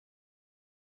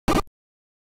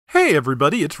Hey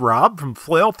everybody, it's Rob from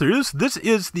Flailthroughs. This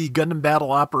is the Gundam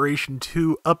Battle Operation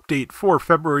 2 update for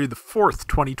February the 4th,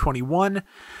 2021.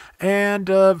 And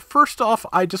first off,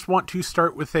 I just want to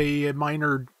start with a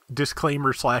minor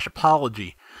disclaimer /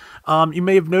 apology. You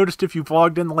may have noticed if you've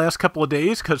logged in the last couple of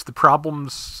days, because the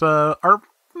problems are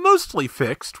mostly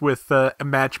fixed with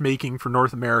matchmaking for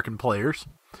North American players.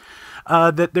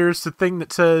 That there's a thing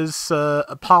that says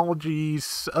apology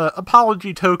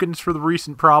tokens for the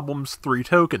recent problems, 3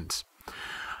 tokens.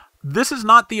 This is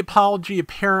not the apology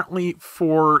apparently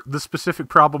for the specific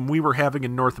problem we were having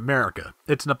in North America.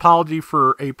 It's an apology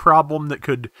for a problem that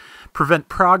could prevent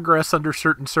progress under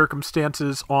certain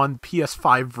circumstances on the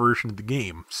PS5 version of the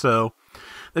game. So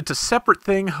it's a separate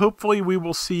thing. Hopefully we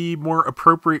will see more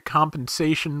appropriate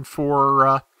compensation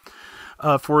for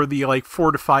the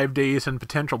 4 to 5 days and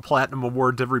potential platinum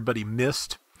awards everybody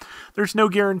missed. There's no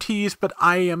guarantees, but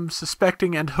I am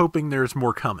suspecting and hoping there's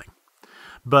more coming.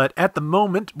 But at the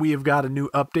moment, we have got a new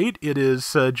update. It is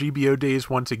GBO days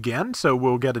once again, so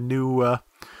we'll get a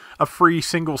free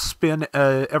single spin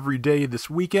every day this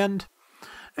weekend.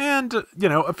 And,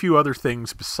 a few other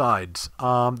things besides.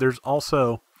 There's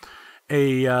also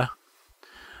a...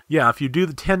 if you do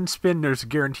the 10 spin, there's a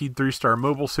guaranteed 3-star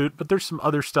mobile suit, but there's some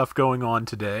other stuff going on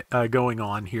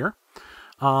here.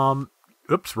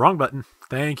 Oops, wrong button.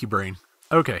 Thank you, brain.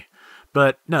 Okay,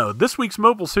 but no, this week's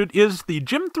mobile suit is the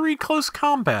Gym 3 Close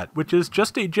Combat, which is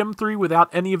just a Gym 3 without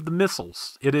any of the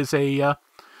missiles. It is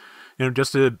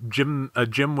just a gym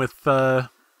with a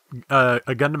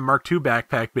Gundam Mark II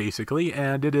backpack, basically,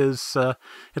 and it's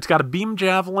got a beam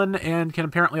javelin and can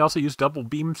apparently also use double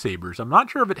beam sabers. I'm not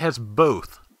sure if it has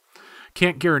both.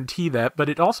 Can't guarantee that, but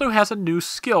it also has a new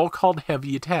skill called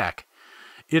Heavy Attack.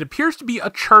 It appears to be a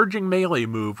charging melee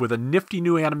move with a nifty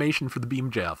new animation for the beam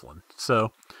javelin,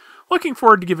 so looking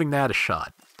forward to giving that a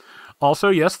shot. Also,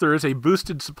 yes, there is a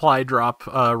boosted supply drop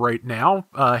right now,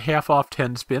 half off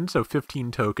 10 spin, so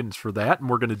 15 tokens for that, and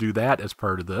we're going to do that as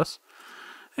part of this.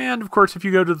 And, of course, if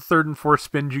you go to the 3rd and 4th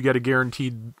spins, you get a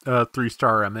guaranteed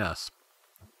 3-star MS.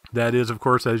 That is, of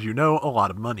course, as you know, a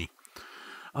lot of money.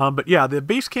 But yeah, the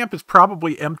base camp is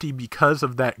probably empty because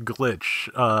of that glitch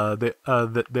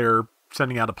that they're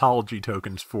sending out apology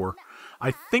tokens for.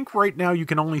 I think right now you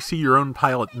can only see your own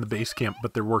pilot in the base camp,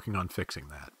 but they're working on fixing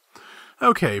that.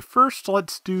 Okay, first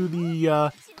let's do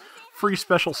the free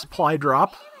special supply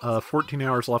drop. 14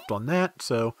 hours left on that,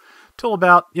 so till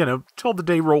about, till the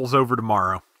day rolls over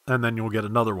tomorrow, and then you'll get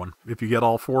another one. If you get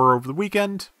all 4 over the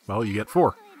weekend, well, you get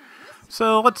 4.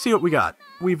 So let's see what we got.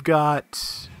 We've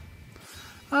got...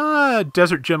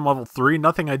 Desert Gym level 3,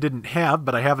 nothing I didn't have,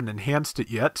 but I haven't enhanced it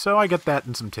yet, so I get that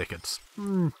and some tickets.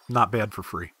 Not bad for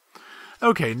free.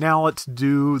 Okay, now let's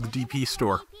do the DP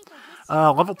store.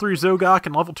 Level 3 Zogok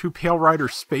and level 2 Pale Rider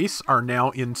Space are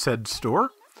now in said store.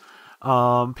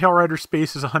 Pale Rider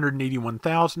Space is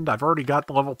 181,000. I've already got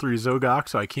the level 3 Zogok,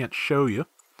 so I can't show you.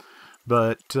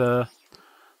 But,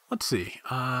 let's see.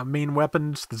 Main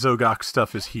weapons, the Zogok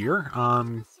stuff is here.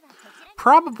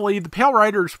 Probably the Pale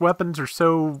Rider's weapons are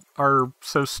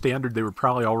so standard they were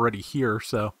probably already here,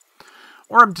 so,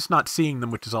 or I'm just not seeing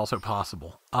them, which is also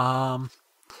possible.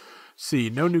 See,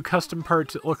 no new custom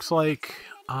parts it looks like,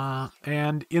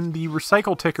 and in the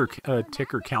recycle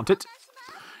ticker count it.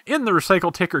 In the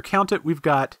recycle ticker count it, we've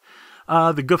got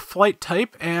the GUF Flight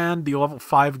type and the level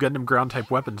 5 Gundam ground type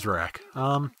weapons rack.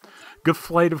 GUF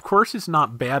Flight, of course, is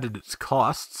not bad at its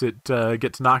costs. It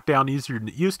gets knocked down easier than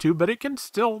it used to, but it can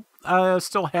still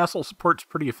hassle supports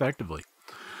pretty effectively.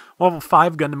 Level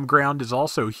 5 Gundam Ground is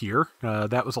also here.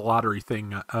 That was a lottery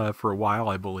thing for a while,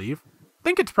 I believe. I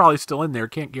think it's probably still in there,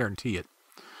 can't guarantee it.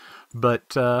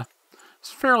 But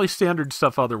it's fairly standard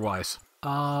stuff otherwise.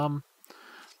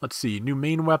 Let's see, new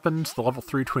main weapons. The level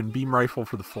 3 Twin Beam Rifle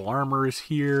for the full armor is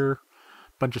here.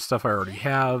 Bunch of stuff I already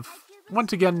have.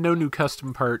 Once again, no new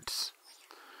custom parts.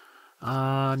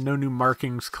 No new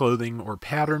markings, clothing, or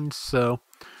patterns, so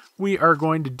we are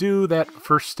going to do that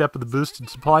first step of the boosted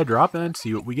supply drop and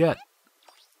see what we get.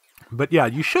 But yeah,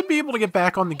 you should be able to get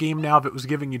back on the game now if it was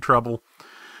giving you trouble.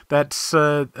 That's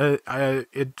I'm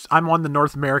on the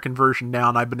North American version now,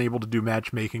 and I've been able to do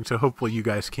matchmaking, so hopefully you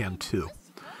guys can too.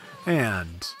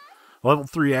 And level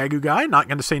 3 Agu guy, not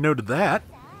going to say no to that.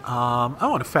 I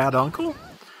want a Fat Uncle.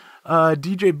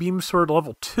 DJ Beam Sword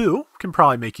level 2, can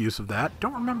probably make use of that.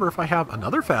 Don't remember if I have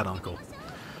another Fat Uncle.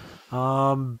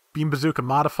 Beam Bazooka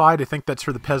Modified, I think that's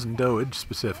for the Peasant Doage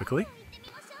specifically.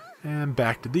 And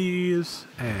back to these,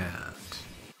 and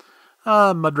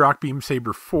Mudrock Beam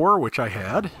Saber 4, which I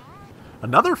had.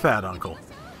 Another Fat Uncle.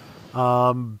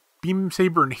 Beam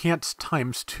Saber Enhanced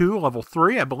times 2, level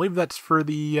 3. I believe that's for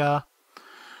the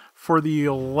for the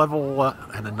level,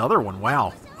 and another one, wow,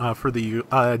 for the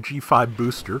G5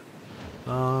 booster.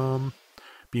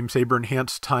 Beam Saber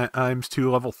Enhanced times 2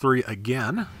 level 3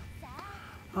 again.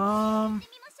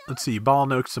 Let's see, Ball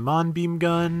Noak Saman Beam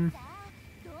Gun.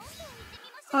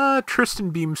 Tristan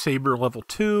Beam Saber level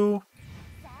 2.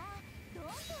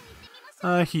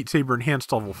 Heat Saber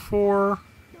Enhanced level 4.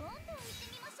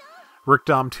 Rick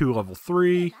Dom 2 level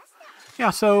 3. Yeah,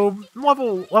 so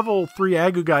level 3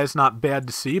 Agu guy is not bad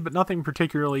to see, but nothing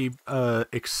particularly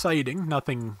exciting,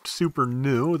 nothing super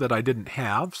new that I didn't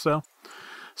have, so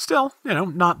still, you know,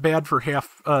 not bad for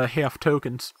half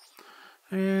tokens.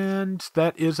 And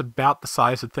that is about the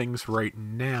size of things right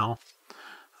now.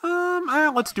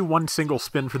 Let's do one single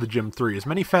spin for the Gym 3. As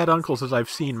many fat uncles as I've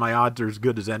seen, my odds are as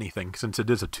good as anything, since it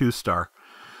is a 2-star.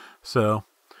 So,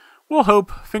 we'll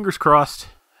hope, fingers crossed,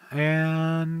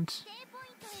 and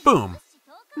boom.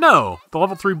 No, the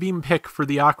level 3 beam pick for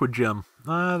the Aqua Gym.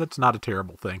 That's not a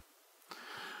terrible thing.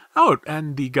 Oh,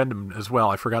 and the Gundam as well.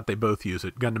 I forgot they both use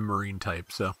it. Gundam Marine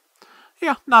type, so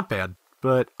yeah, not bad.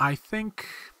 But I think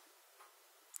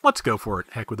let's go for it.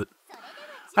 Heck with it.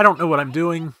 I don't know what I'm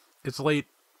doing. It's late,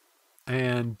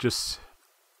 and just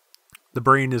the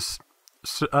brain is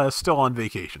still on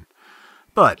vacation.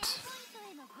 But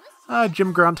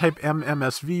Gym Ground Type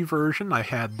MMSV version, I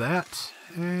had that.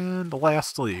 And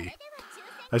lastly,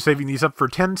 I was saving these up for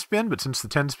 10 spin, but since the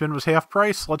 10 spin was half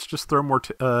price, let's just throw more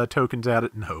tokens at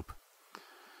it and hope.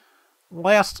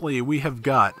 Lastly, we have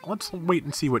got, let's wait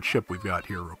and see what ship we've got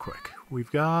here real quick.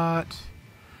 We've got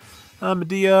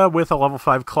Medea with a level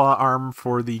 5 claw arm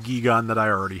for the Gigan that I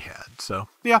already had. So,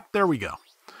 yeah, there we go.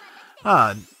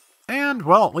 And,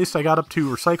 well, at least I got up to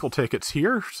recycle tickets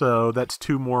here, so that's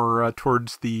 2 more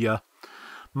towards the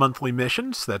monthly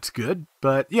missions. That's good.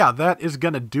 But yeah, that is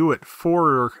going to do it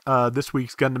for this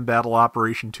week's Gundam Battle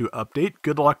Operation 2 update.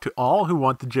 Good luck to all who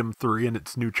want the Gym 3 and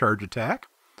its new charge attack.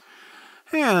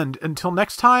 And until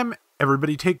next time,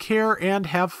 everybody take care and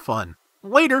have fun.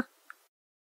 Later!